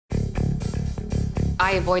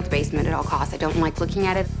I avoid the basement at all costs. I don't like looking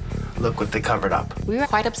at it. Look what they covered up. We were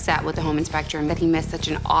quite upset with the home inspector and that he missed such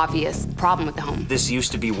an obvious problem with the home. This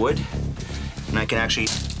used to be wood, and I can actually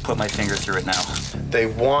put my finger through it now. They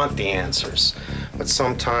want the answers, but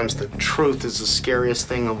sometimes the truth is the scariest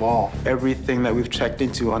thing of all. Everything that we've checked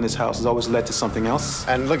into on this house has always led to something else.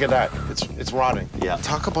 And look at that, it's rotting. Yeah.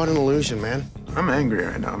 Talk about an illusion, man. I'm angry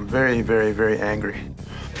right now. I'm very, very, very angry.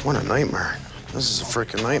 What a nightmare. This is a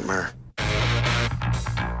freaking nightmare.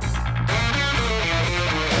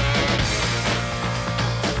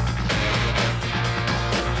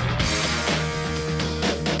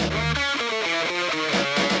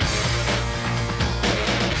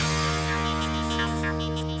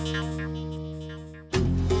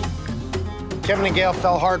 Kevin and Gail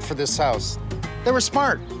fell hard for this house. They were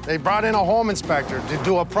smart. They brought in a home inspector to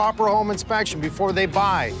do a proper home inspection before they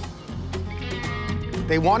buy.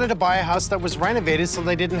 They wanted to buy a house that was renovated so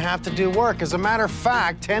they didn't have to do work. As a matter of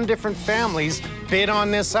fact, 10 different families bid on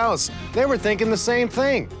this house. They were thinking the same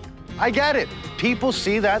thing. I get it. People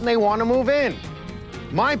see that and they want to move in.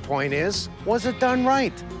 My point is, was it done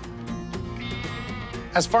right?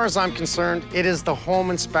 As far as I'm concerned, it is the home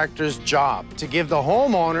inspector's job to give the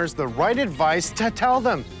homeowners the right advice to tell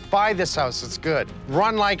them, buy this house, it's good.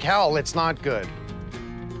 Run like hell, it's not good.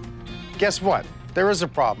 Guess what? There is a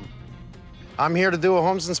problem. I'm here to do a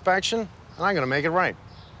homes inspection, and I'm gonna make it right.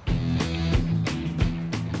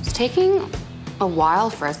 It's taking a while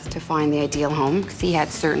for us to find the ideal home because he had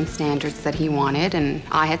certain standards that he wanted, and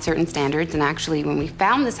I had certain standards, and actually, when we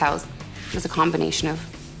found this house, it was a combination of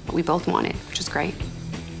what we both wanted, which is great.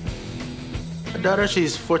 My daughter,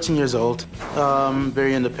 she's 14 years old,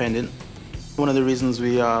 very independent. One of the reasons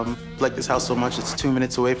we like this house so much, it's 2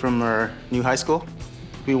 minutes away from our new high school.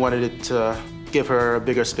 We wanted it to give her a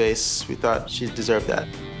bigger space. We thought she deserved that.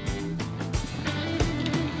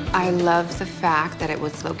 I love the fact that it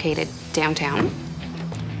was located downtown.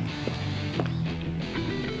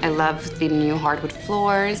 I love the new hardwood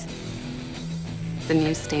floors, the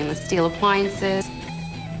new stainless steel appliances.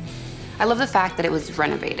 I love the fact that it was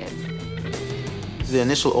renovated. The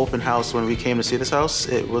initial open house when we came to see this house,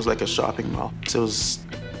 it was like a shopping mall. It was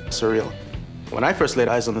surreal. When I first laid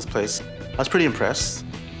eyes on this place, I was pretty impressed.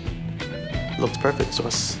 It looked perfect to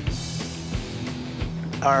us.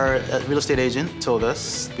 Our real estate agent told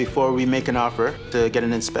us before we make an offer to get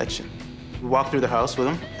an inspection. We walked through the house with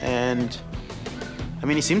him, and I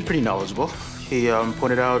mean, he seemed pretty knowledgeable. He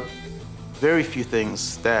pointed out very few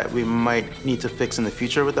things that we might need to fix in the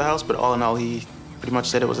future with the house, but all in all, he pretty much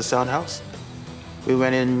said it was a sound house. We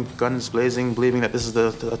went in guns blazing, believing that this is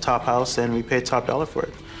the top house, and we paid top dollar for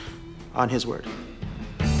it, on his word.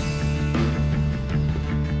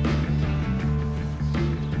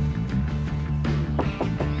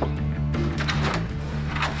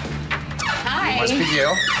 Hi. Must be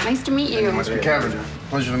Gail. Nice to meet you. Must be Kevin.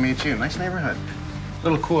 Pleasure to meet you. Nice neighborhood. A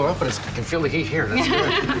little cool up, but I can feel the heat here. That's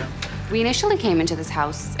good. We initially came into this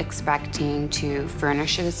house expecting to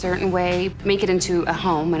furnish it a certain way, make it into a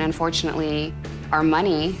home, and unfortunately, our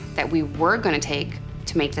money that we were going to take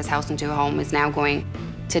to make this house into a home is now going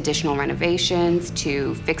to additional renovations,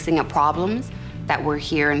 to fixing up problems that were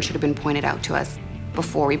here and should have been pointed out to us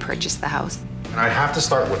before we purchased the house. And I have to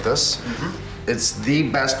start with this. It's the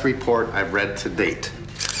best report I've read to date.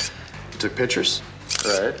 He took pictures.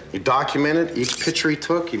 Right. He documented each picture he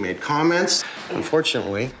took. He made comments.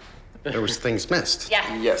 Unfortunately, there was things missed.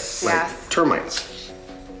 Yes. Yes. Termites.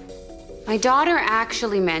 My daughter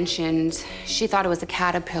actually mentioned she thought it was a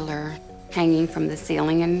caterpillar hanging from the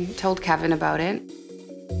ceiling and told Kevin about it.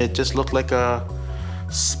 It just looked like a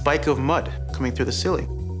spike of mud coming through the ceiling.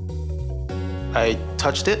 I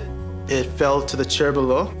touched it. It fell to the chair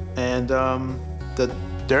below, and the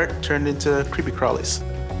dirt turned into creepy crawlies.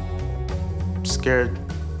 Scared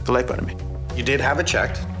the life out of me. You did have it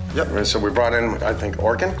checked. Yep. And so we brought in, I think,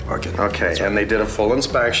 Orkin? Orkin. Okay, That's right. and they did a full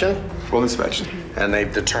inspection, Full inspection. and they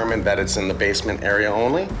determined that it's in the basement area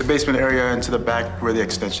only? The basement area and to the back where the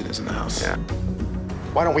extension is in the house. Yeah.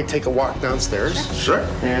 Why don't we take a walk downstairs? Sure.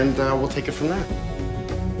 And we'll take it from there.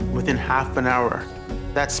 Within half an hour,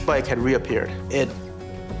 that spike had reappeared. It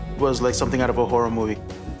was like something out of a horror movie.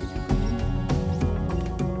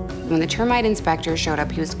 When the termite inspector showed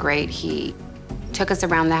up, he was great. He took us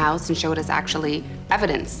around the house and showed us actually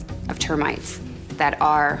evidence of termites that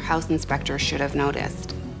our house inspector should have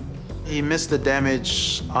noticed. He missed the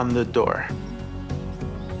damage on the door.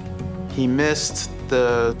 He missed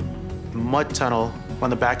the mud tunnel on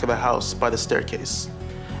the back of the house by the staircase.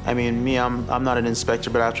 I mean, I'm not an inspector,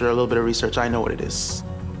 but after a little bit of research, I know what it is.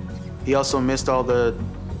 He also missed all the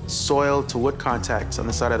soil to wood contacts on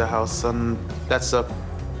the side of the house, and that's a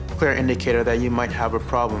clear indicator that you might have a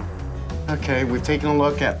problem. Okay, we've taken a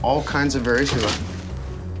look at all kinds of areas. Here,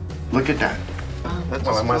 look at that.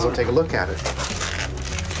 Well, I might as well take a look at it.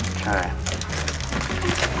 Okay.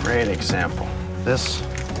 Great example. This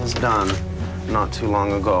was done not too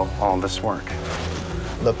long ago, all this work.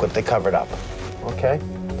 Look what they covered up, okay?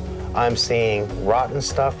 I'm seeing rotten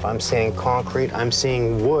stuff, I'm seeing concrete, I'm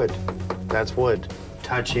seeing wood. That's wood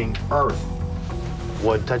touching earth.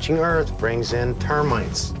 Wood touching earth brings in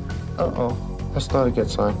termites. Uh-oh, that's not a good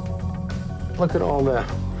sign. Look at all the,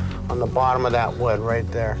 on the bottom of that wood right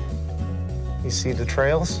there. You see the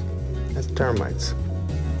trails? That's termites.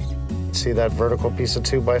 See that vertical piece of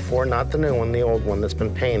 2x4? Not the new one, the old one that's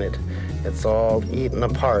been painted. It's all eaten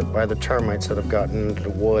apart by the termites that have gotten into the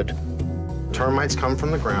wood. Termites come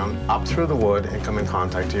from the ground, up through the wood, and come in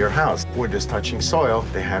contact to your house. Wood is touching soil,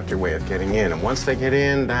 they have their way of getting in. And once they get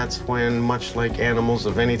in, that's when, much like animals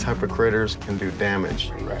of any type of critters, can do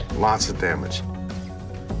damage. Right. Lots of damage.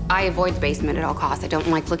 I avoid the basement at all costs. I don't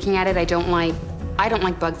like looking at it. I don't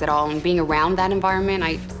like bugs at all. And being around that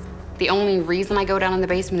environment, the only reason I go down in the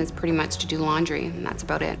basement is pretty much to do laundry, and that's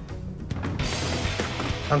about it.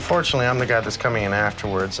 Unfortunately, I'm the guy that's coming in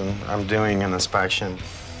afterwards, and I'm doing an inspection.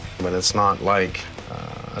 But it's not like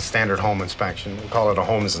a standard home inspection. We call it a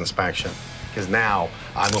Holmes inspection, because now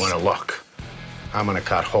I'm going to look. I'm going to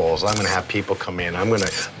cut holes. I'm going to have people come in. I'm going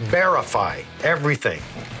to verify everything.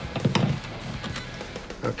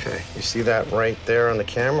 Okay, you see that right there on the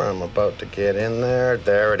camera? I'm about to get in there.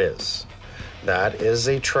 There it is. That is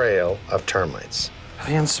a trail of termites.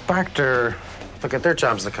 The inspector, look at their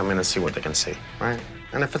jobs to come in and see what they can see, right?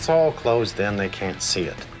 And if it's all closed in, they can't see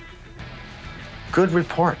it. Good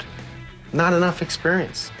report. Not enough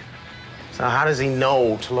experience. So how does he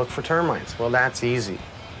know to look for termites? Well, that's easy.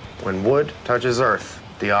 When wood touches earth,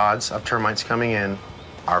 the odds of termites coming in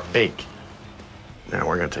are big. Now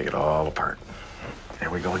we're gonna take it all apart. There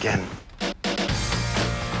we go again.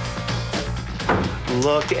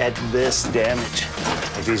 Look at this damage.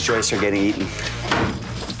 Like these joists are getting eaten.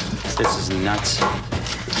 This is nuts.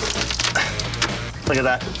 Look at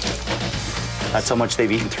that. That's how much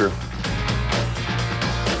they've eaten through.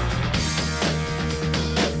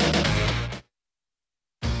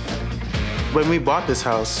 When we bought this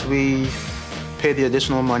house, we paid the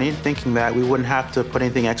additional money thinking that we wouldn't have to put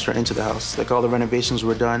anything extra into the house, like all the renovations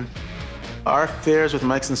were done. Our fears with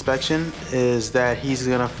Mike's inspection is that he's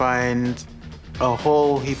gonna find a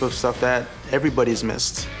whole heap of stuff that everybody's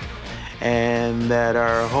missed, and that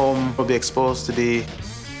our home will be exposed to be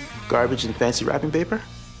garbage and fancy wrapping paper.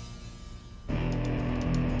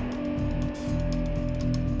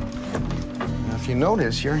 If you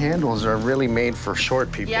notice, your handles are really made for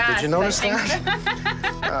short people. Yes, did you notice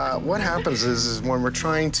that? What happens is when we're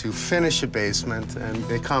trying to finish a basement and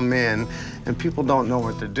they come in and people don't know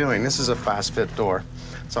what they're doing. This is a fast fit door.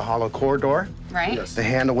 It's a hollow core door. Right. Yes. The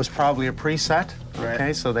handle was probably a preset. Right.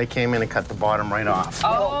 Okay, so they came in and cut the bottom right off.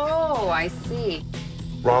 Oh, I see.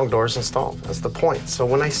 Wrong doors installed. That's the point. So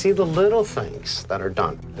when I see the little things that are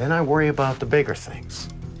done, then I worry about the bigger things.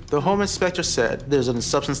 The home inspector said there's a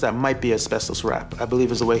substance that might be asbestos wrap, I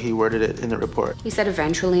believe is the way he worded it in the report. He said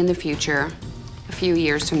eventually in the future, a few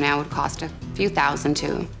years from now, it would cost a few thousand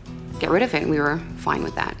to get rid of it, and we were fine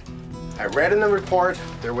with that. I read in the report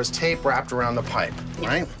there was tape wrapped around the pipe,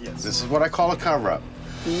 right? Yes. This is what I call a cover-up.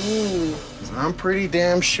 I'm pretty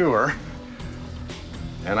damn sure,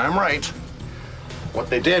 and I'm right, what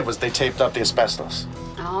they did was they taped up the asbestos.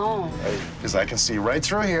 Oh. Because I can see right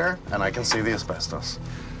through here, and I can see the asbestos.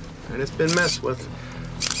 And it's been messed with.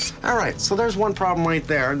 All right, so there's one problem right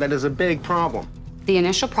there that is a big problem. The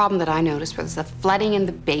initial problem that I noticed was the flooding in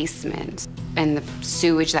the basement and the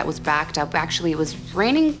sewage that was backed up. Actually, it was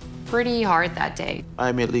raining pretty hard that day.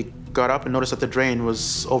 I immediately got up and noticed that the drain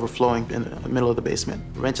was overflowing in the middle of the basement.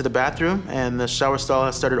 Went to the bathroom, and the shower stall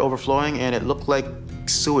had started overflowing, and it looked like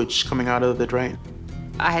sewage coming out of the drain.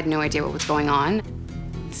 I had no idea what was going on.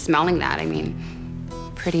 Smelling that, I mean,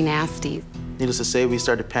 pretty nasty. Needless to say, we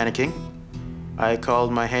started panicking. I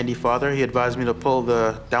called my handy father. He advised me to pull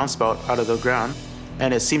the downspout out of the ground,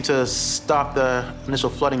 and it seemed to stop the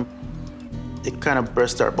initial flooding. It kind of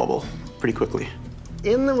burst our bubble pretty quickly.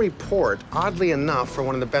 In the report, oddly enough, for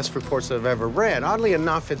one of the best reports I've ever read, oddly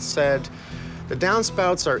enough, it said the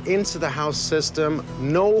downspouts are into the house system,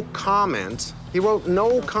 no comment. He wrote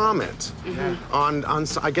no comment on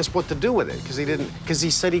I guess what to do with it, because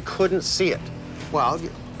he said he couldn't see it. Well,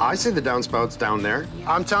 I see the downspouts down there.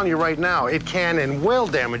 I'm telling you right now, it can and will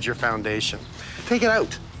damage your foundation. Take it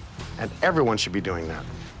out, and everyone should be doing that.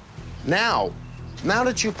 Now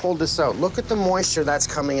that you pulled this out, look at the moisture that's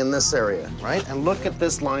coming in this area, right? And look at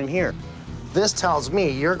this line here. This tells me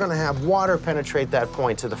you're gonna have water penetrate that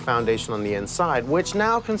point to the foundation on the inside, which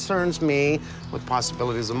now concerns me with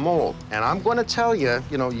possibilities of mold. And I'm gonna tell you,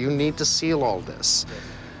 you need to seal all this.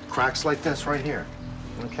 Cracks like this right here,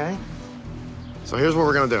 okay? So here's what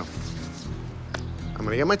we're gonna do. I'm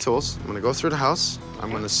gonna get my tools, I'm gonna go through the house,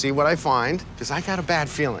 I'm gonna see what I find, because I got a bad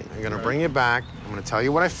feeling. I'm gonna bring it back, I'm gonna tell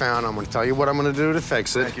you what I found, I'm gonna tell you what I'm gonna do to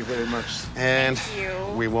fix it. Thank you very much. And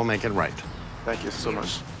we will make it right. Thank you so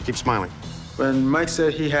much. Keep smiling. When Mike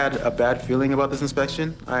said he had a bad feeling about this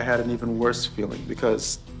inspection, I had an even worse feeling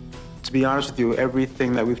because, to be honest with you,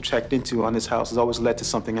 everything that we've checked into on this house has always led to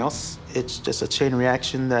something else. It's just a chain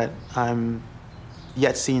reaction that I'm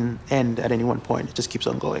yet seen end at any one point. It just keeps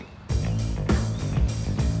on going.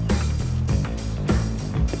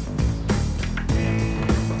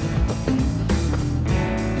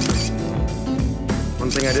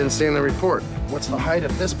 One thing I didn't see in the report. What's the height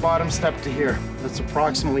of this bottom step to here? That's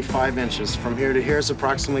approximately 5 inches. From here to here is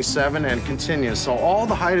approximately 7 and continues. So all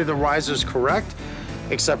the height of the riser is correct,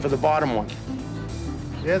 except for the bottom one.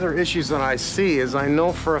 The other issues that I see is I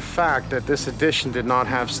know for a fact that this addition did not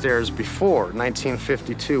have stairs before.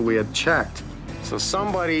 1952, we had checked. So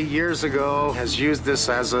somebody years ago has used this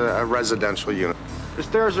as a residential unit. The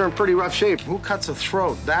stairs are in pretty rough shape. Who cuts a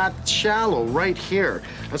throat that shallow right here?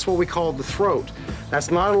 That's what we call the throat. That's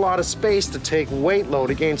not a lot of space to take weight load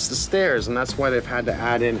against the stairs, and that's why they've had to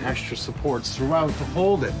add in extra supports throughout to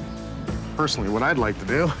hold it. Personally, what I'd like to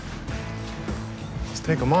do is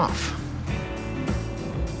take them off.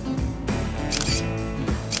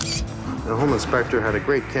 The home inspector had a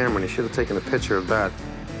great camera, and he should have taken a picture of that.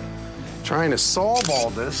 Trying to solve all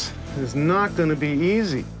this is not going to be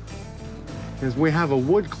easy. Because we have a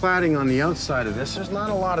wood cladding on the outside of this. There's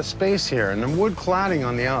not a lot of space here, and the wood cladding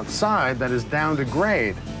on the outside that is down to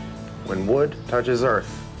grade. When wood touches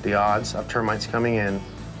earth, the odds of termites coming in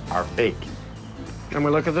are big. And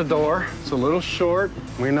we look at the door. It's a little short.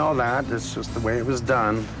 We know that. It's just the way it was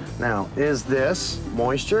done. Now, is this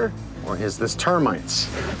moisture or is this termites?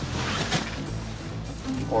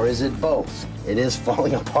 Or is it both? It is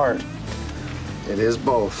falling apart. It is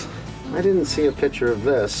both. I didn't see a picture of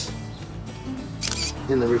this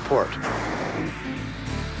in the report.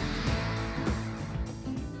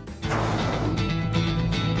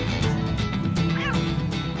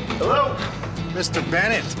 Hello? Mr.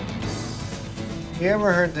 Bennett, you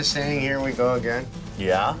ever heard the saying, here we go again?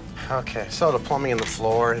 Yeah? Okay, so the plumbing in the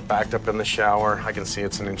floor, backed up in the shower. I can see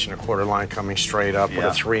it's an 1.25 inch line coming straight up with a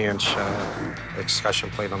 3-inch excussion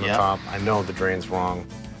plate on the top. I know the drain's wrong.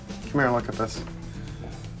 Come here, look at this.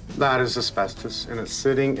 That is asbestos, and it's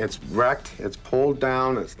sitting, it's wrecked, it's pulled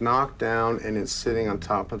down, it's knocked down, and it's sitting on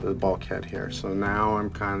top of the bulkhead here. So now I'm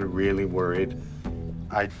kind of really worried.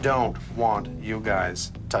 I don't want you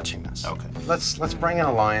guys touching this. Okay. Let's bring in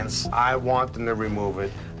Alliance. I want them to remove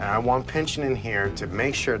it, and I want pinching in here to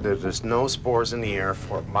make sure that there's no spores in the air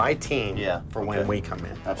for my team for when we come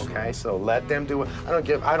in. Absolutely. Okay, so let them do it.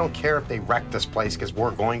 I don't care if they wreck this place because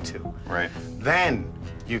we're going to. Right. Then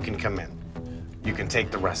you can come in. You can take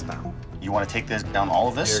the rest down. You want to take this down, all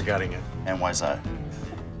of this? You're gutting it. And why is that?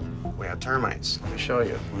 We have termites. Let me show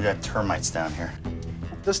you. We got termites down here.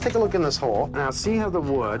 Just take a look in this hole. Now, see how the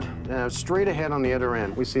wood, straight ahead on the other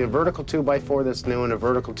end, we see a vertical 2x4 that's new and a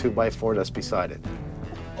vertical 2x4 that's beside it.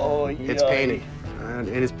 Oh, yeah. It's painted, and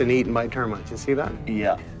it has been eaten by termites. You see that?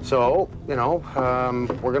 Yeah. So, we're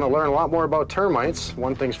going to learn a lot more about termites.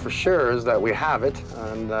 One thing's for sure is that we have it,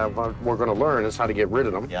 and what we're going to learn is how to get rid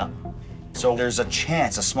of them. Yeah. So there's a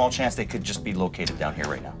chance, a small chance they could just be located down here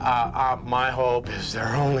right now. My hope is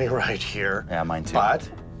they're only right here. Yeah, mine too. But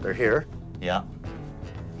they're here. Yeah.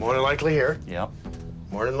 More than likely here. Yeah.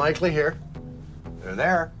 More than likely here. They're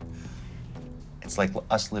there. It's like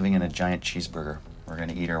us living in a giant cheeseburger. We're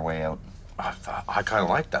gonna eat our way out. I kind of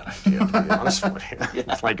like that idea, to be honest with you.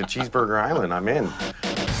 It's like a cheeseburger island. I'm in.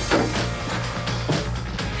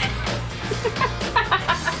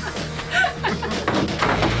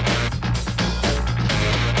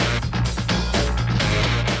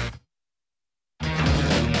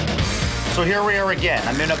 So here we are again.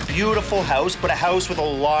 I'm in a beautiful house, but a house with a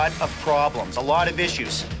lot of problems, a lot of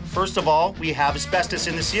issues. First of all, we have asbestos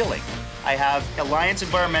in the ceiling. I have Alliance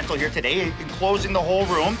Environmental here today enclosing the whole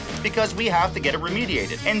room because we have to get it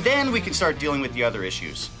remediated. And then we can start dealing with the other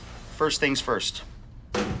issues. First things first.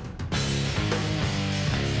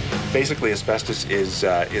 Basically, asbestos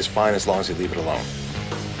is fine as long as you leave it alone.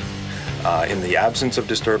 In the absence of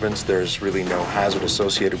disturbance, there's really no hazard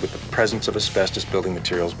associated with the presence of asbestos building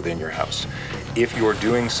materials within your house. If you're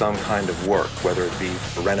doing some kind of work, whether it be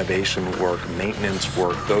renovation work, maintenance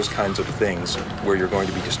work, those kinds of things, where you're going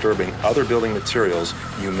to be disturbing other building materials,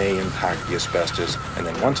 you may impact the asbestos, and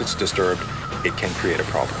then once it's disturbed, it can create a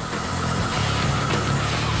problem.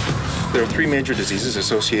 There are 3 major diseases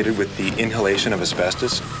associated with the inhalation of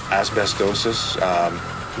asbestos: asbestosis,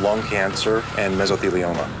 lung cancer, and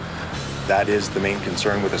mesothelioma. That is the main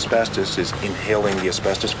concern with asbestos, is inhaling the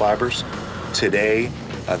asbestos fibers. Today,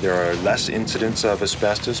 there are less incidents of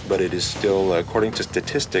asbestos, but it is still, according to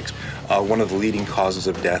statistics, one of the leading causes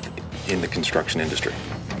of death in the construction industry.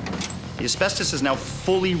 The asbestos is now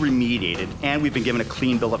fully remediated, and we've been given a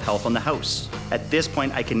clean bill of health on the house. At this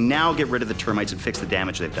point, I can now get rid of the termites and fix the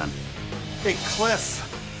damage they've done. Hey, Cliff.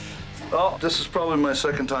 Oh, this is probably my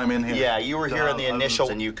second time in here. Yeah, you were here on the initial,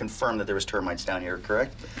 and you confirmed that there was termites down here,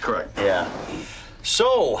 correct? Correct. Yeah.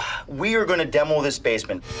 So, we are going to demo this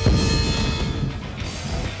basement.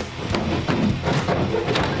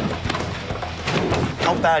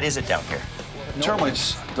 How bad is it down here?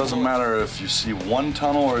 Termites, doesn't matter if you see 1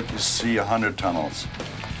 tunnel or if you see 100 tunnels.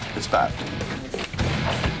 It's bad.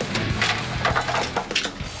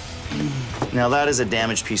 Now, that is a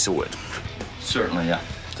damaged piece of wood. Certainly, yeah.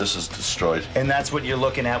 This is destroyed. And that's what you're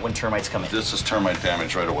looking at when termites come in? This is termite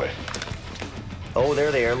damage right away. Oh,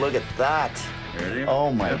 there they are. Look at that. There they are.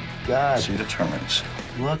 Oh, my God. See the termites.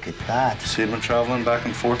 Look at that. See them traveling back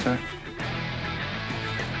and forth there?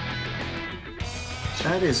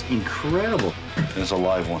 That is incredible. There's a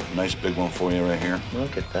live one. Nice big one for you right here.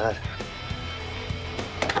 Look at that.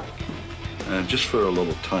 And just for a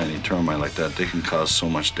little tiny termite like that, they can cause so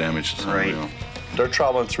much damage. It's Right. unreal. They're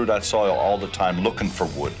traveling through that soil all the time looking for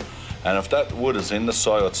wood. And if that wood is in the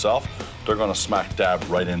soil itself, they're going to smack dab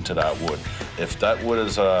right into that wood. If that wood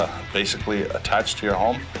is basically attached to your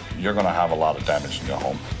home, you're going to have a lot of damage in your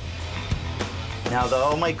home. Now,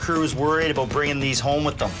 all my crew is worried about bringing these home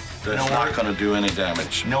with them. It's not going to do any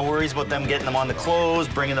damage. No worries about them getting them on the clothes,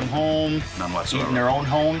 bringing them home, None whatsoever. eating their own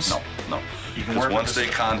homes? No, no. You can Because work once with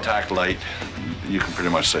they contact light, you can pretty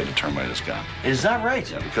much say the termite is gone. Is that right?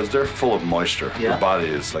 Yeah, because they're full of moisture. Yeah. Their body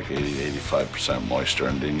is like 80–85% moisture,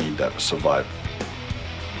 and they need that to survive.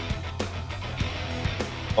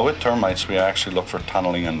 Well, with termites, we actually look for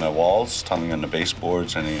tunneling in the walls, tunneling in the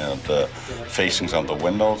baseboards, any of the facings of the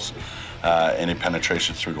windows, any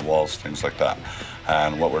penetration through the walls, things like that.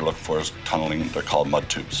 And what we're looking for is tunneling. They're called mud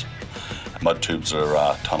tubes. Mud tubes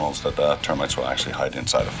are tunnels that the termites will actually hide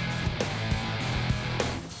inside of.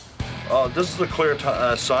 This is a clear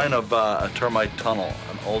sign of a termite tunnel,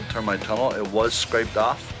 an old termite tunnel. It was scraped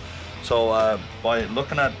off. So by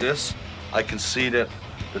looking at this, I can see that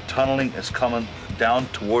the tunneling is coming down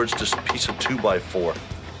towards this piece of 2x4.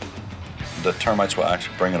 The termites will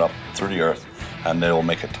actually bring it up through the earth, and they will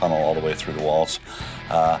make a tunnel all the way through the walls.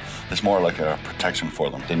 It's more like a protection for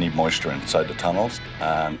them. They need moisture inside the tunnels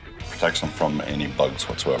and protects them from any bugs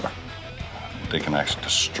whatsoever. They can actually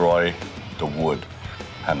destroy the wood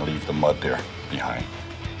and leave the mud there behind.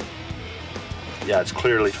 Yeah, it's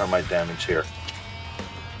clearly termite damage here.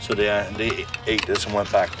 So they ate this and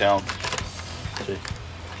went back down. See?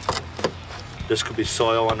 This could be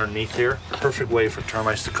soil underneath here. Perfect way for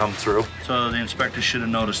termites to come through. So the inspector should have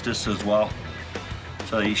noticed this as well.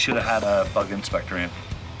 So he should have had a bug inspector in.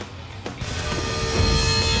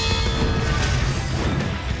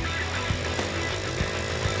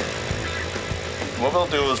 What we'll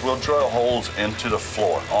do is we'll drill holes into the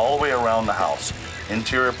floor, all the way around the house,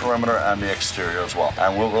 interior perimeter and the exterior as well.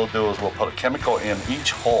 And what we'll do is we'll put a chemical in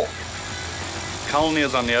each hole. Colony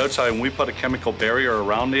is on the outside, and we put a chemical barrier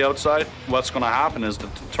around the outside. What's going to happen is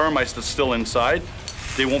that the termites that's still inside,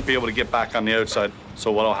 they won't be able to get back on the outside.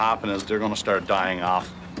 So what will happen is they're going to start dying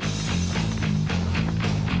off.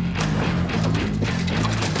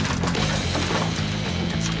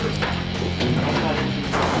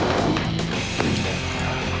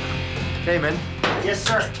 Damon? Yes,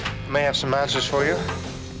 sir. May I have some answers for you?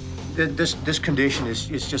 This condition is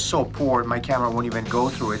just so poor, my camera won't even go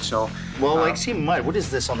through it, so... Well, I see mud. What is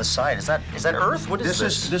this on the side? Is that earth? What is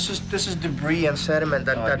this? This is debris and sediment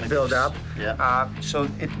that build up. Yeah. So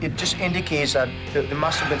it just indicates that there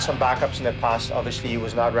must have been some backups in the past. Obviously, it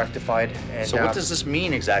was not rectified. And, So what does this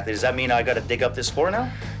mean exactly? Does that mean I got to dig up this floor now?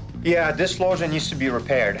 Yeah, this floor drain needs to be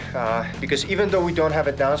repaired because even though we don't have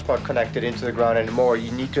a downspout connected into the ground anymore,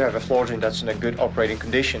 you need to have a floor drain that's in a good operating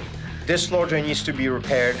condition. This floor drain needs to be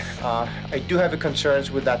repaired. I do have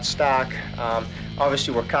concerns with that stack.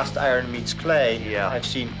 Obviously, where cast iron meets clay, yeah. I've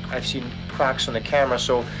seen cracks on the camera.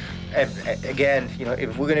 So again, you know,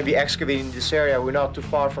 if we're going to be excavating this area, we're not too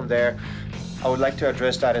far from there. I would like to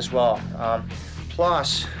address that as well.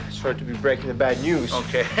 Plus, sorry to be breaking the bad news.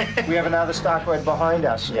 Okay. We have another stock right behind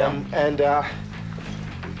us. Yeah. And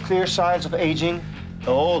clear signs of aging.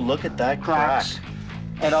 Oh, look at that Cracks. crack.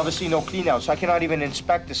 And obviously no clean out, so I cannot even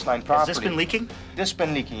inspect this line properly. Has this been leaking? This has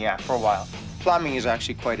been leaking, yeah, for a while. Plumbing is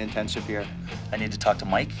actually quite intensive here. I need to talk to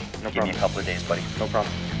Mike. No Give me a problem. couple of days, buddy. No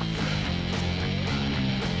problem.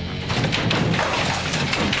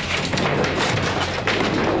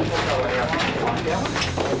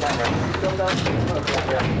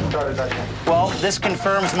 Well, this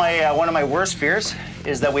confirms my one of my worst fears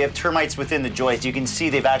is that we have termites within the joist. You can see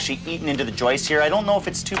they've actually eaten into the joist here. I don't know if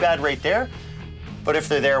it's too bad right there, but if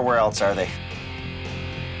they're there, where else are they?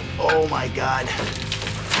 Oh my God.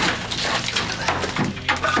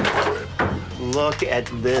 Look at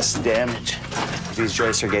this damage. These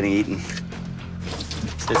joists are getting eaten.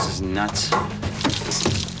 This is nuts.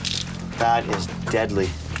 That is deadly.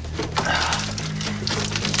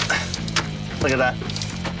 Look at that.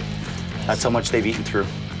 That's how much they've eaten through.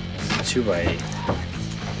 2x8.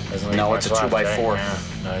 No, it's a 2x4. Yeah,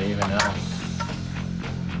 not even now.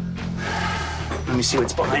 Let me see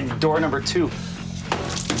what's behind door number 2.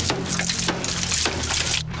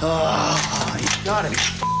 Oh, you gotta be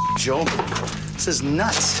joking. This is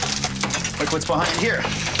nuts. Look what's behind here.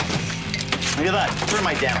 Look at that,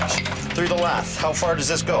 termite damage through the lath. How far does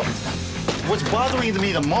this go? What's bothering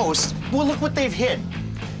me the most, well, look what they've hid.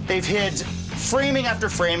 They've hid framing after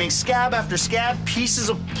framing, scab after scab, pieces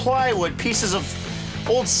of plywood, pieces of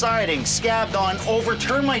old siding, scabbed on over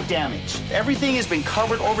termite damage. Everything has been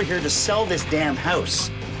covered over here to sell this damn house.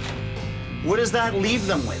 What does that leave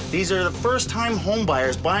them with? These are the first-time home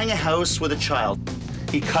buyers buying a house with a child.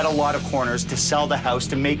 He cut a lot of corners to sell the house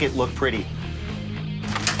to make it look pretty.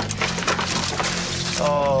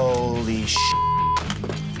 Holy sh**.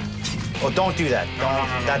 Oh, don't do that.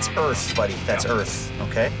 Don't. That's earth, buddy. That's earth,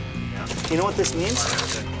 okay? Yeah. You know what this means?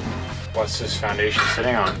 What's this foundation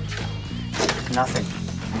sitting on? Nothing.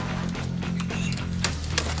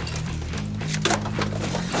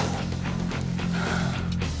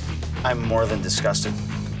 I'm more than disgusted.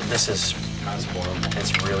 This is... That's horrible.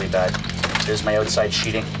 It's really bad. There's my outside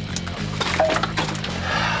sheeting.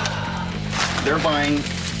 They're buying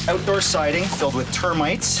outdoor siding filled with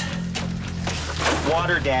termites,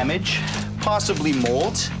 water damage, possibly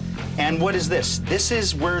mold. And what is this? This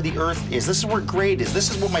is where the earth is. This is where grade is. This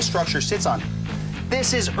is what my structure sits on.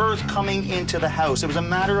 This is earth coming into the house. It was a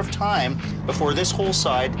matter of time before this whole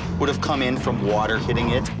side would have come in from water hitting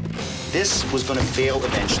it. This was going to fail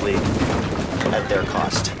eventually at their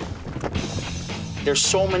cost. There's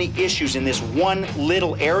so many issues in this one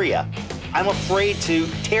little area. I'm afraid to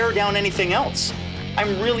tear down anything else.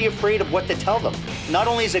 I'm really afraid of what to tell them. Not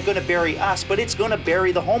only is it going to bury us, but it's going to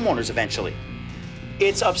bury the homeowners eventually.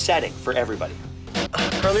 It's upsetting for everybody.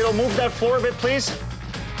 Carlito, move that floor a bit, please.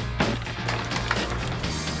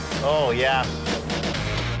 Oh, yeah.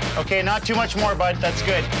 Okay, not too much more, bud. That's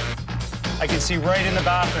good. I can see right in the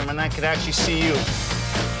bathroom, and I could actually see you.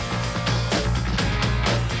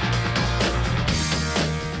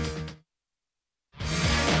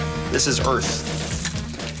 This is earth.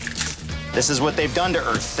 This is what they've done to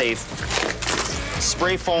earth. They've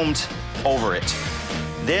spray foamed over it.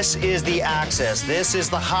 This is the access. This is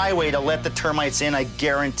the highway to let the termites in, I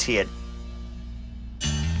guarantee it.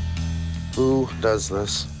 Who does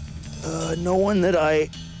this? No one that I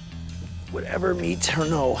would ever meet or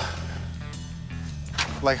know.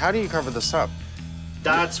 Like, how do you cover this up?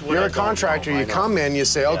 That's what You're I a contractor, don't know. you come in, you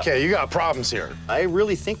say, okay, you got problems here. I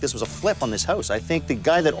really think this was a flip on this house. I think the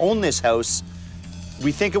guy that owned this house,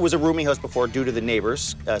 we think it was a rooming house before due to the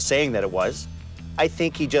neighbors saying that it was. I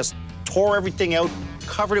think he just tore everything out,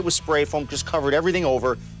 covered it with spray foam, just covered everything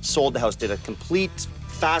over, sold the house, did a complete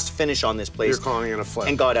fast finish on this place. You're calling it a flip.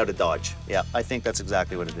 And got out of Dodge. Yeah, I think that's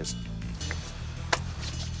exactly what it is.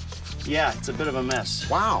 Yeah, it's a bit of a mess.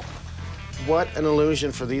 Wow. What an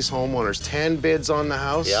illusion for these homeowners. 10 bids on the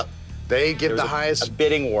house. Yep. They get the A highest.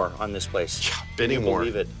 bidding war on this place. Yeah, bidding Can you war.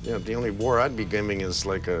 believe it? Yeah, the only war I'd be giving is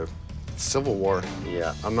like a civil war.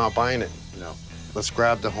 Yeah. I'm not buying it. No. Let's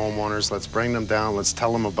grab the homeowners. Let's bring them down. Let's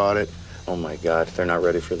tell them about it. Oh my God, they're not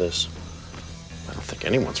ready for this. I don't think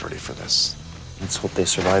anyone's ready for this. Let's hope they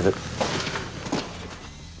survive it.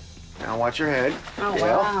 Now watch your head. Oh,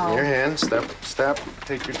 Yeah, wow. your hand. Step, step.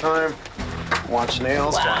 Take your time. Watch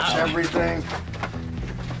nails. Watch everything.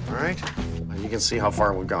 All right. You can see how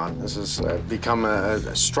far we've gone. This has become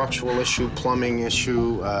a structural issue, plumbing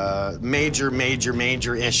issue,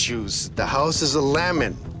 major issues. The house is a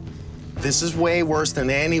lemon. This is way worse than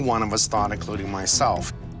any one of us thought, including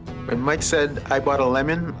myself. When Mike said I bought a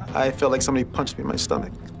lemon, I felt like somebody punched me in my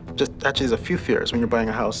stomach. Just actually, there's a few fears when you're buying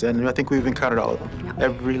a house, and I think we've encountered all of them. Yep.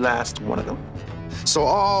 Every last one of them. So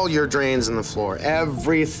all your drains in the floor,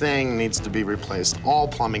 everything needs to be replaced, all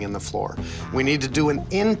plumbing in the floor. We need to do an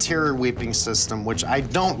interior weeping system, which I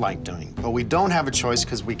don't like doing, but we don't have a choice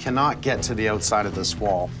because we cannot get to the outside of this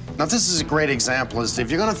wall. Now, this is a great example, is if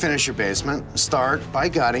you're gonna finish your basement, start by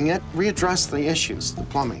gutting it, readdress the issues, the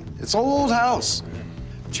plumbing. It's an old house.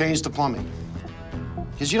 Change the plumbing.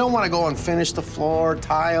 Because you don't want to go and finish the floor,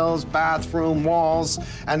 tiles, bathroom, walls,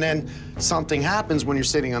 and then something happens when you're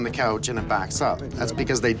sitting on the couch and it backs up. That's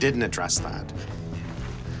because they didn't address that.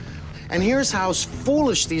 And here's how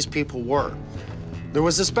foolish these people were. There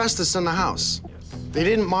was asbestos in the house. They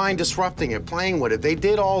didn't mind disrupting it, playing with it. They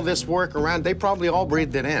did all this work around. They probably all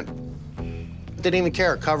breathed it in. Didn't even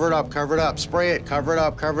care. Cover it up, spray it, cover it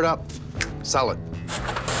up, sell it.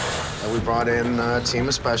 We brought in a team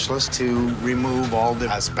of specialists to remove all the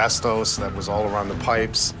asbestos that was all around the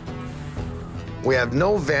pipes. We have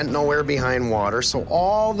no vent, no air behind water, so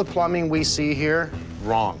all the plumbing we see here,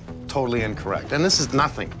 wrong, totally incorrect. And this is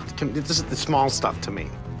nothing. This is the small stuff to me.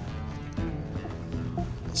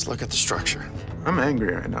 Let's look at the structure. I'm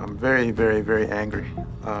angry right now. I'm very, very, very angry.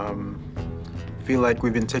 Feel like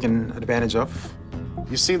we've been taken advantage of.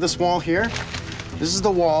 You see this wall here? This is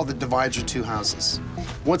the wall that divides your two houses.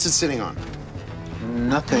 What's it sitting on?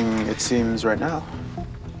 Nothing, it seems, right now.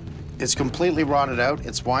 It's completely rotted out.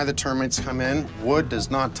 It's why the termites come in. Wood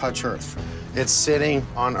does not touch earth. It's sitting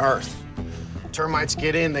on earth. Termites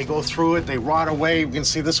get in, they go through it, they rot away. You can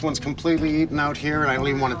see this one's completely eaten out here, and I don't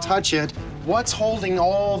even want to touch it. What's holding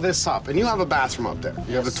all this up? And you have a bathroom up there.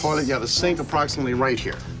 You have a toilet, you have a sink approximately right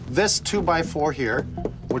here. This 2x4 here,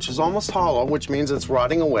 which is almost hollow, which means it's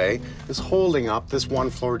rotting away, is holding up this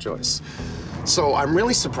one floor joist. So I'm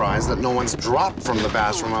really surprised that no one's dropped from the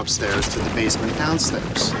bathroom upstairs to the basement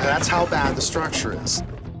downstairs. That's how bad the structure is.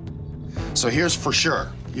 So here's for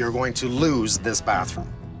sure, you're going to lose this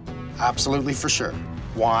bathroom. Absolutely for sure.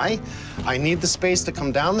 Why? I need the space to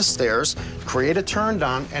come down the stairs, create a turn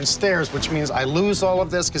down, and stairs, which means I lose all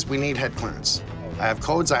of this because we need head clearance. I have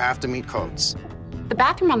codes, I have to meet codes. The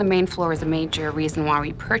bathroom on the main floor is a major reason why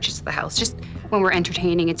we purchased the house. Just when we're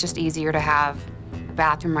entertaining, it's just easier to have a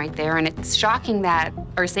bathroom right there, and it's shocking that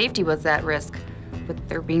our safety was at risk with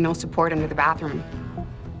there being no support under the bathroom.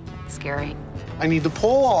 It's scary. I need to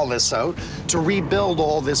pull all this out to rebuild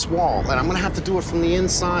all this wall, and I'm gonna have to do it from the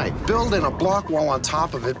inside. Build in a block wall on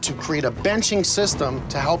top of it to create a benching system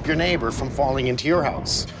to help your neighbor from falling into your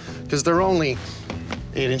house, because they're only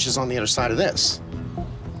 8 inches on the other side of this.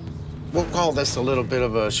 We'll call this a little bit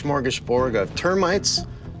of a smorgasbord of termites,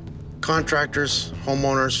 contractors,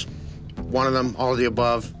 homeowners, one of them, all of the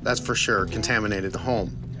above, that's for sure, contaminated the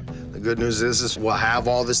home. The good news is we'll have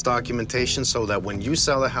all this documentation so that when you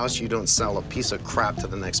sell the house, you don't sell a piece of crap to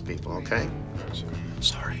the next people, okay?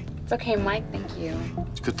 Sorry. It's okay, Mike, thank you.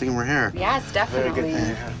 It's a good thing we're here. Yes, definitely.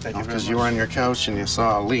 Thank you. Because you were on your couch and you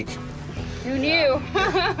saw a leak. Who knew? You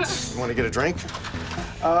want to get a drink?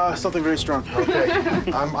 Something very strong. Okay.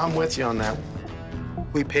 I'm with you on that.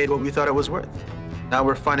 We paid what we thought it was worth. Now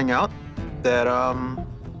we're finding out that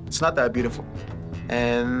it's not that beautiful.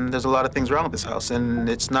 And there's a lot of things wrong with this house, and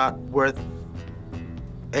it's not worth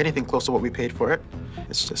anything close to what we paid for it.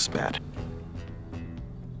 It's just bad.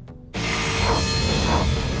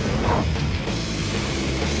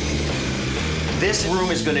 This room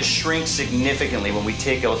is going to shrink significantly when we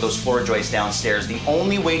take out those floor joists downstairs. The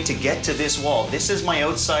only way to get to this wall, this is my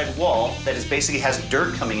outside wall that is basically has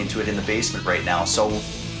dirt coming into it in the basement right now. So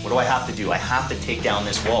what do I have to do? I have to take down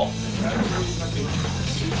this wall.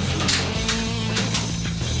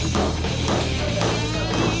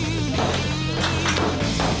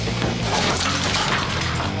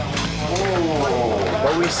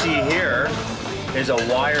 What we see here is a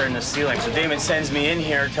wire in the ceiling. So Damon sends me in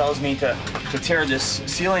here, tells me to tear this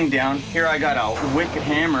ceiling down. Here I got a wicked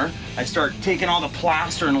hammer. I start taking all the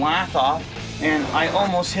plaster and lath off, and I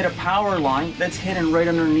almost hit a power line that's hidden right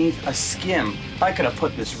underneath a skim. I could have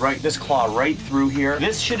put this claw right through here.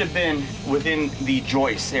 This should have been within the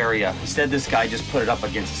joist area. Instead, this guy just put it up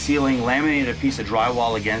against the ceiling, laminated a piece of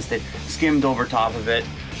drywall against it, skimmed over top of it.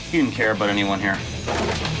 He didn't care about anyone here.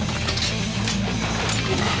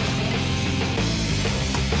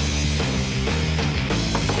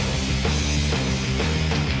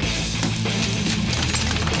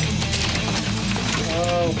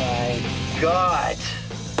 Oh my God.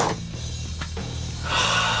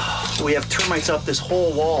 We have termites up this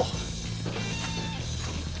whole wall.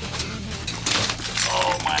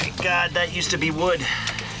 Oh my God, that used to be wood.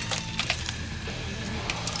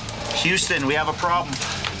 Houston, we have a problem.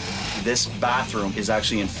 This bathroom is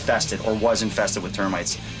actually infested, or was infested with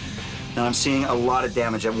termites. Now I'm seeing a lot of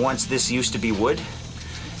damage. At once, this used to be wood,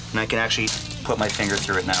 and I can actually put my finger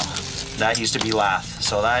through it now. That used to be lath,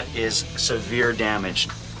 so that is severe damage.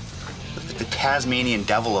 Look at the Tasmanian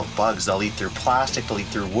devil of bugs. They'll eat through plastic, they'll eat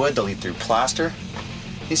through wood, they'll eat through plaster.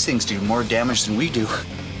 These things do more damage than we do.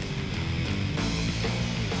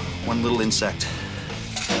 One little insect.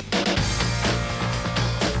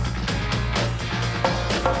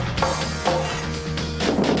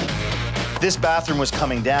 This bathroom was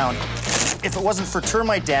coming down. If it wasn't for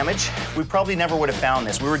termite damage, we probably never would have found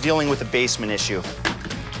this. We were dealing with a basement issue,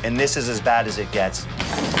 and this is as bad as it gets.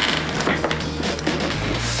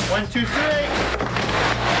 1, 2, 3.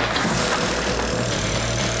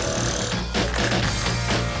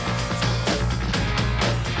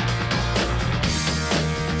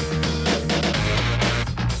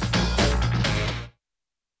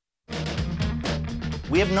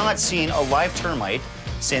 We have not seen a live termite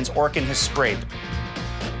since Orkin has sprayed.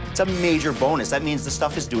 It's a major bonus. That means the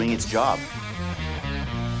stuff is doing its job.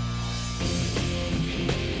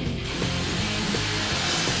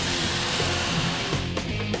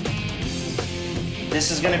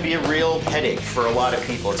 This is going to be a real headache for a lot of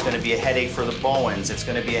people. It's going to be a headache for the Bowens. It's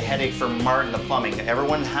going to be a headache for Martin, the plumbing.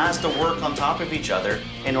 Everyone has to work on top of each other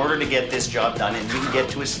in order to get this job done, and we can get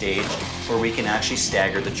to a stage where we can actually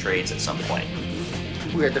stagger the trades at some point.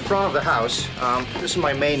 We're at the front of the house. This is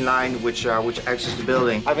my main line, which exits the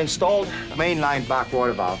building. I've installed a main line back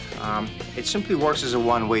water valve. It simply works as a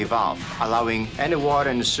one-way valve, allowing any water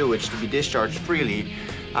in the sewage to be discharged freely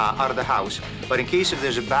out of the house. But in case if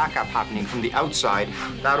there's a backup happening from the outside,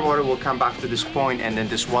 that water will come back to this point, and then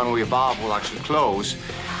this one-way valve will actually close,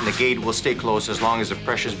 and the gate will stay closed as long as the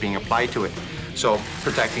pressure is being applied to it. So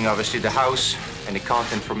protecting obviously the house and the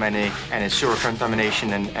content from any sewer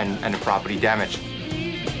contamination and the property damage.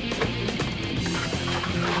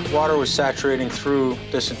 Water was saturating through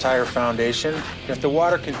this entire foundation. If the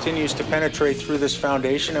water continues to penetrate through this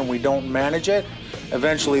foundation and we don't manage it,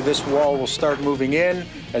 eventually this wall will start moving in.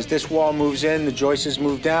 As this wall moves in, the joists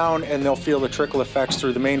move down, and they'll feel the trickle effects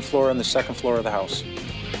through the main floor and the second floor of the house.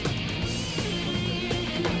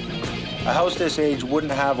 A house this age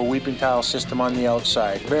wouldn't have a weeping tile system on the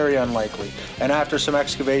outside, very unlikely. And after some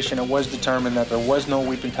excavation, it was determined that there was no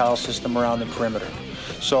weeping tile system around the perimeter.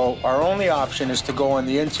 So our only option is to go on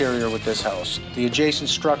the interior with this house. The adjacent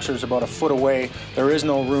structure is about a foot away. There is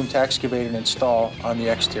no room to excavate and install on the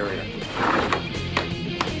exterior.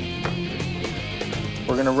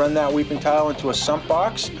 We're going to run that weeping tile into a sump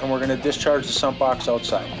box, and we're going to discharge the sump box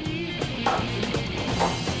outside.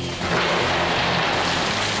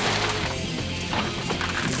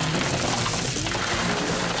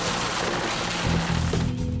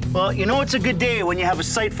 Well, you know it's a good day when you have a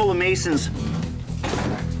site full of masons.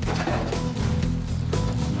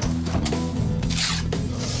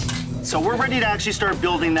 So we're ready to actually start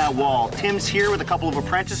building that wall. Tim's here with a couple of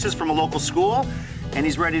apprentices from a local school, and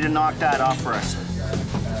he's ready to knock that off for us.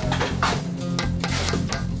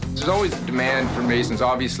 There's always demand for masons.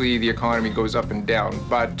 Obviously, the economy goes up and down,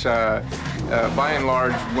 but by and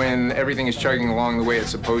large, when everything is chugging along the way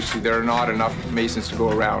it's supposed to, there are not enough masons to go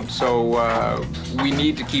around. So we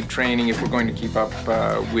need to keep training if we're going to keep up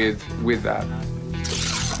with that.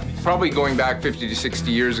 Probably going back 50 to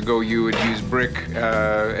 60 years ago, you would use brick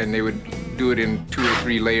and they would do it in 2 or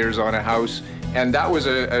 3 layers on a house. And that was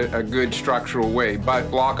a good structural way.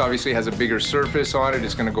 But block obviously has a bigger surface on it.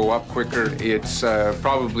 It's going to go up quicker. It's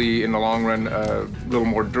probably, in the long run, a little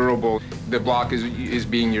more durable. The block is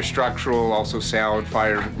being your structural, also sound,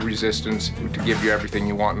 fire resistance, to give you everything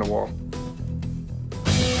you want in the wall.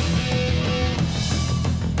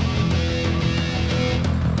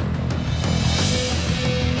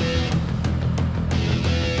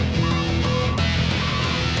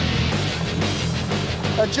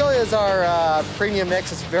 Julia is our premium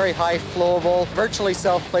mix. It's very high flowable, virtually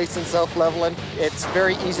self-placed and self-leveling. It's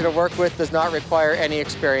very easy to work with, does not require any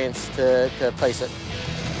experience to place it.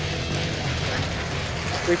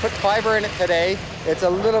 We put fiber in it today. It's a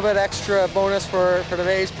little bit extra bonus for the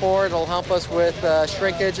vase pour. It'll help us with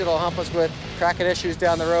shrinkage. It'll help us with cracking issues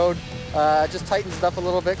down the road. Just tightens it up a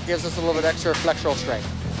little bit, gives us a little bit extra flexural strength.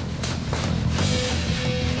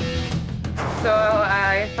 So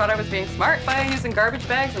I thought I was being smart by using garbage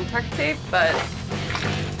bags and tuck tape, but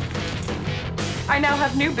I now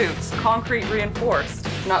have new boots, concrete reinforced.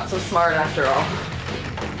 Not so smart after all.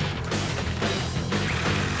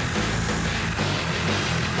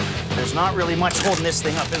 There's not really much holding this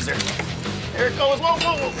thing up, is there? There it goes. Whoa,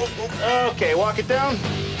 whoa, whoa, whoa, whoa. Okay, walk it down.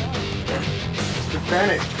 Mr.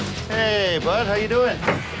 Bennett. Hey, bud, how you doing?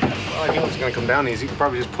 Oh, I knew it was gonna come down easy. You could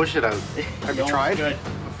probably just push it out. Have you tried? Good.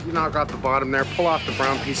 If you knock off the bottom there, pull off the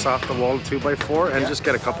brown piece off the wall 2x4 and just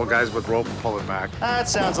get a couple guys with rope and pull it back. That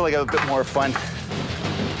sounds like a bit more fun.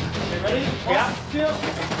 Okay, ready? Yeah.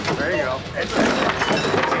 There you go.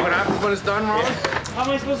 See what happens when it's done, Ron? How am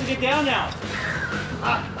I supposed to get down now?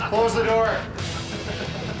 Close the door.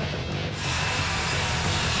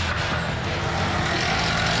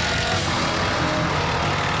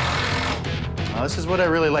 Now, this is what I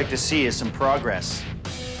really like to see is some progress.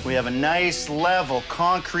 We have a nice level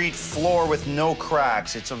concrete floor with no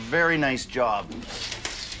cracks. It's a very nice job.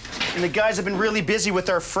 And the guys have been really busy with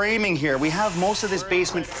our framing here. We have most of this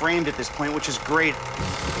basement framed at this point, which is great.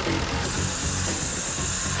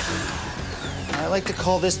 I like to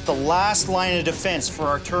call this the last line of defense for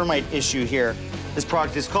our termite issue here. This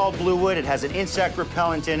product is called Blue Wood. It has an insect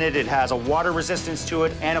repellent in it. It has a water resistance to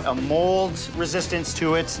it and a mold resistance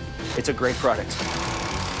to it. It's a great product.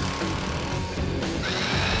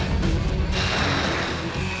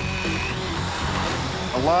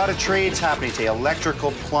 A lot of trades happening today,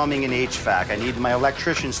 electrical, plumbing, and HVAC. I need my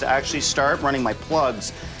electricians to actually start running my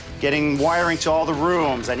plugs, getting wiring to all the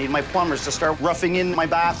rooms. I need my plumbers to start roughing in my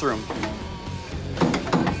bathroom.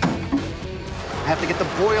 I have to get the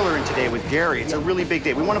boiler in today with Gary. It's a really big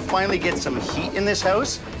day. We want to finally get some heat in this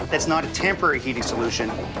house that's not a temporary heating solution.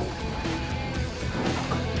 The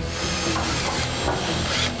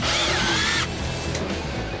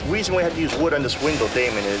reason we had to use wood on this window,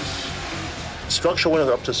 Damon, is structural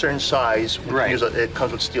windows up to a certain size. Right. It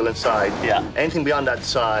comes with steel inside. Yeah. Anything beyond that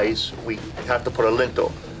size, we have to put a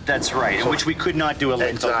lintel. That's right, So- which we could not do a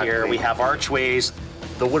lintel here. Exactly. We have archways.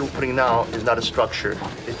 The wood we're putting now is not a structure.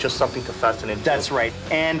 It's just something to fasten into. That's right.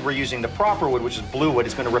 And we're using the proper wood, which is blue wood.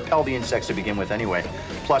 It's going to repel the insects to begin with anyway.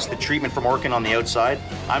 Plus the treatment from working on the outside,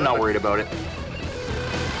 I'm not worried about it.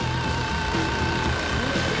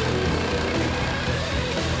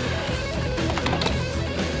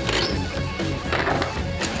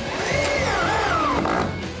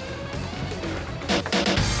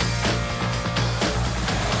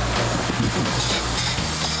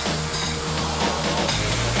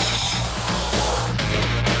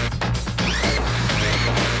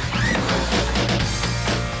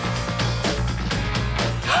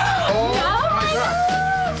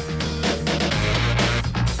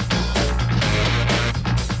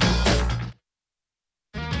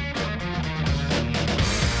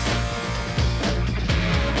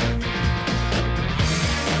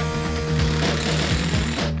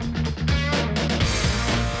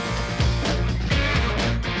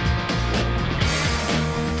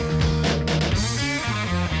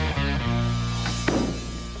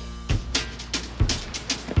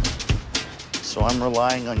 So I'm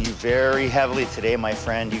relying on you very heavily today, my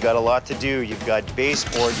friend. You got a lot to do. You've got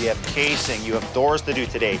baseboard, you have casing, you have doors to do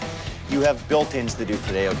today. You have built-ins to do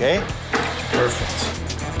today, okay? Perfect.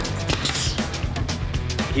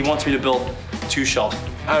 He wants me to build 2 shelves.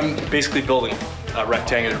 I'm basically building a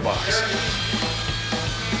rectangular box.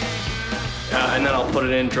 And then I'll put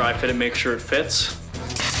it in, dry fit it, make sure it fits.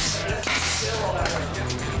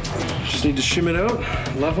 Just need to shim it out,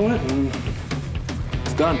 level it, and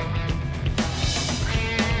it's done.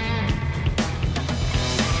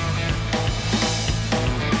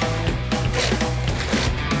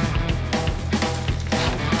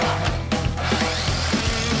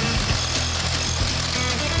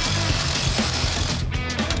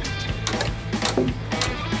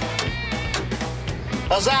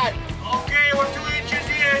 How's that? Okay, we're 2 inches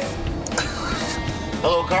in.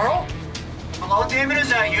 Hello, Carl? Hello, Damon, is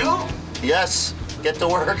that you? Yes. Get to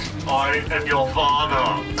work. I am your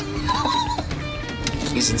father.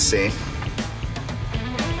 He's insane.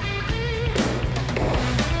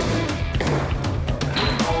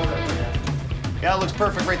 Yeah, it looks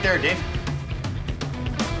perfect right there, Dave.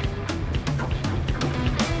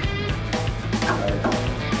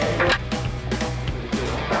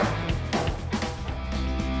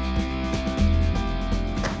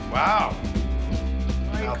 Wow.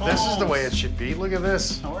 Now, this is the way it should be. Look at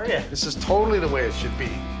this. How are you? This is totally the way it should be.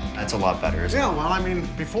 That's a lot better, isn't it? Yeah, well, I mean,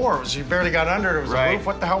 before, it was you barely got under, it was a roof.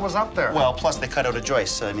 What the hell was up there? Well, plus they cut out a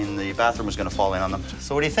joist. I mean, the bathroom was going to fall in on them.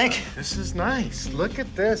 So what do you think? This is nice. Look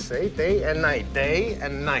at this, eh? Day and night, day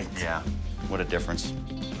and night. Yeah, what a difference.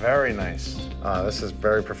 Very nice. This is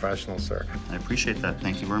very professional, sir. I appreciate that.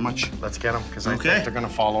 Thank you very much. Let's get them, because I think they're going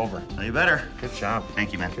to fall over. Now you better. Good job.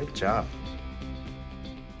 Thank you, man. Good job.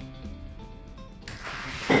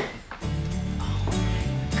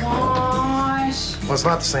 Gosh, Well, it's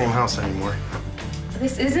not the same house anymore.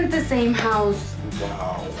 this isn't the same house.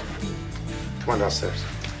 Wow. Come on downstairs.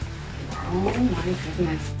 Oh my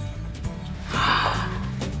goodness.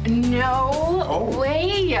 No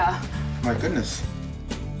way. My goodness.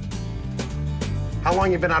 How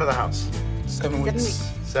long you been out of the house? 7 weeks.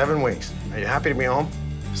 7 weeks. Are you happy to be home?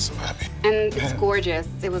 So happy. And it's gorgeous.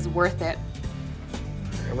 It was worth it.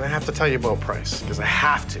 I'm gonna have to tell you about price, because I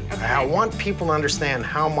have to. Okay. I want people to understand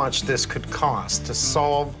how much this could cost to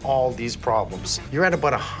solve all these problems. You're at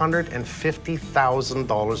about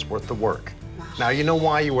 $150,000 worth of work. Now, you know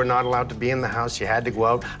why you were not allowed to be in the house? You had to go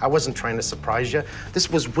out. I wasn't trying to surprise you. This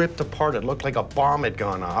was ripped apart. It looked like a bomb had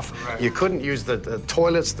gone off. Right. You couldn't use the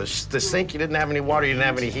toilets, the sink. You didn't have any water. You didn't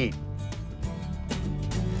have any heat.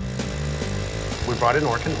 We brought in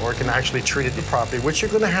Orkin. Orkin actually treated the property, which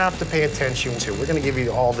you're going to have to pay attention to. We're going to give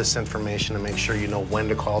you all this information to make sure you know when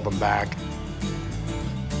to call them back.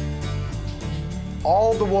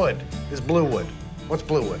 All the wood is blue wood. What's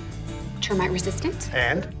blue wood? Termite resistant.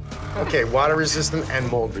 And? Okay, water resistant and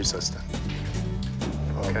mold resistant.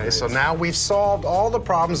 Okay, so now we've solved all the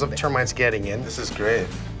problems of termites getting in. This is great.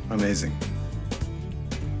 Amazing.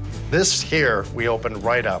 This here, we opened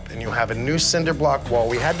right up, and you have a new cinder block wall.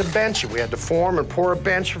 We had to bench it. We had to form and pour a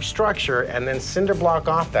bench of structure and then cinder block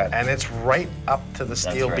off that, and it's right up to the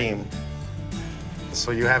steel beam.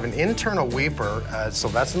 So you have an internal weeper, so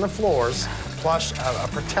that's in the floors, plus a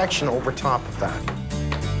protection over top of that.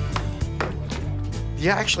 You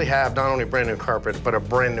actually have not only brand new carpet, but a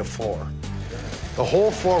brand new floor. The whole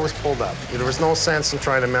floor was pulled up. There was no sense in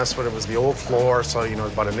trying to mess with it. It was the old floor, so, you know,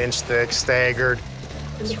 about an inch thick, staggered.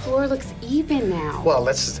 And the floor looks even now. Well,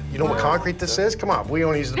 you know what concrete this is? Come on, we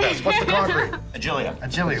only use the best. What's the concrete? Agilia.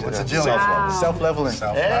 Agilia, what's Agilia? Self-leveling.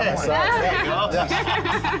 Self-leveling. There you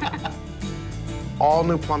go. All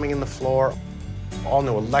new plumbing in the floor, all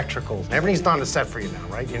new electricals. Everything's done to set for you now,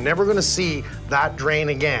 right? You're never gonna see that drain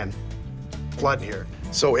again, flood here.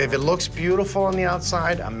 So if it looks beautiful on the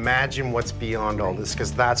outside, imagine what's beyond all this,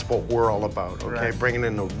 because that's what we're all about, okay? Right. Bringing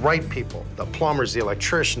in the right people, the plumbers, the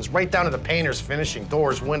electricians, right down to the painters, finishing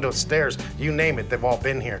doors, windows, stairs, you name it, they've all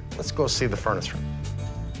been here. Let's go see the furnace room.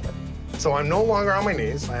 So I'm no longer on my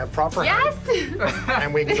knees, I have proper height,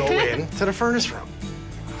 and we can go into the furnace room.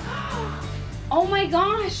 Oh my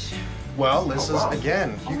gosh. Well, this is,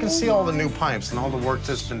 again, you can see all the new pipes and all the work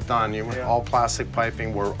that's been done. All plastic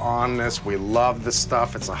piping. We're on this. We love this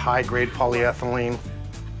stuff. It's a high-grade polyethylene.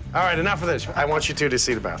 All right, enough of this. I want you two to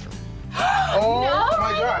see the bathroom. Oh,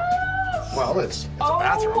 my God. Well, it's a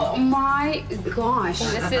bathroom. Oh, my gosh.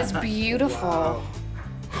 This is beautiful.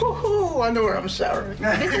 I know where I'm showering.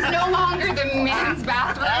 This is no longer the men's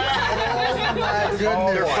bathroom. Oh, my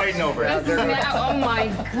goodness. They're fighting over it. Oh, my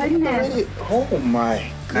goodness. Oh,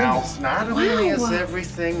 my goodness. Now, not only is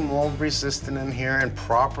everything mold resistant in here and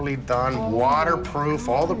properly done, waterproof,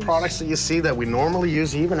 all the products that you see that we normally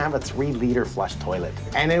use, you even have a 3-liter flush toilet.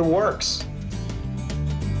 And it works.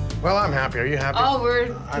 Well, I'm happy. Are you happy? Oh,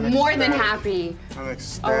 we're more than happy. I'm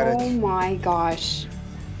ecstatic. Oh, my gosh.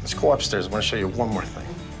 Let's go upstairs. I want to show you one more thing.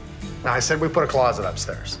 Now, I said we put a closet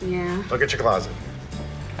upstairs. Yeah. Look at your closet.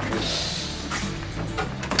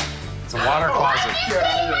 It's a water closet.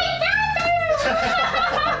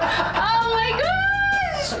 Oh my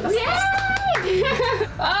gosh! Yeah!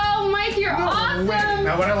 Oh, Mike, you're awesome!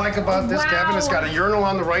 Now, what I like about this, Kevin, it's got a urinal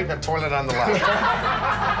on the right and a toilet on the left.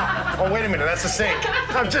 Oh, wait a minute, that's a sink.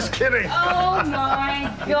 I'm just kidding. Oh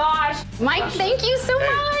my gosh. Mike, thank you so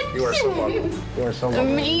much. You are so welcome. You are so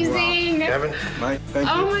welcome. Amazing. Wow. Kevin, Mike, thank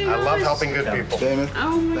you. Oh my gosh. I love helping good people. Damon.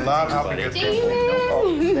 Oh my Love helping good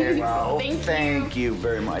people. Damon. Wow. Thank you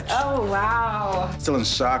very much. Oh, wow. Still in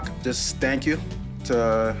shock. Just thank you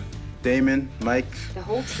to Damon, Mike, The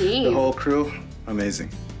whole team. the whole crew. Amazing.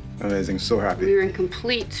 Amazing. So happy. We were in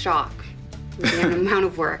complete shock with the amount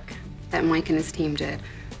of work that Mike and his team did.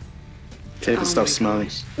 Can't even stop smiling.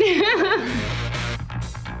 Yeah.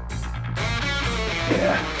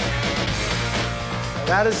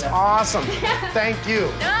 That is awesome. Thank you.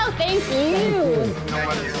 No, thank you.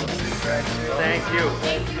 Thank you.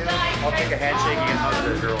 Thank you, guys. I'll take a handshake. You can hug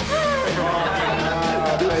the girls.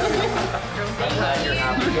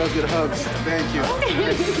 Girls get hugs. Thank you.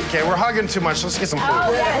 Okay, we're hugging too much. Let's get some food.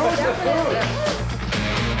 Oh, yeah, definitely.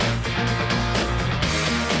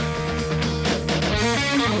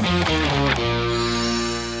 Thank you.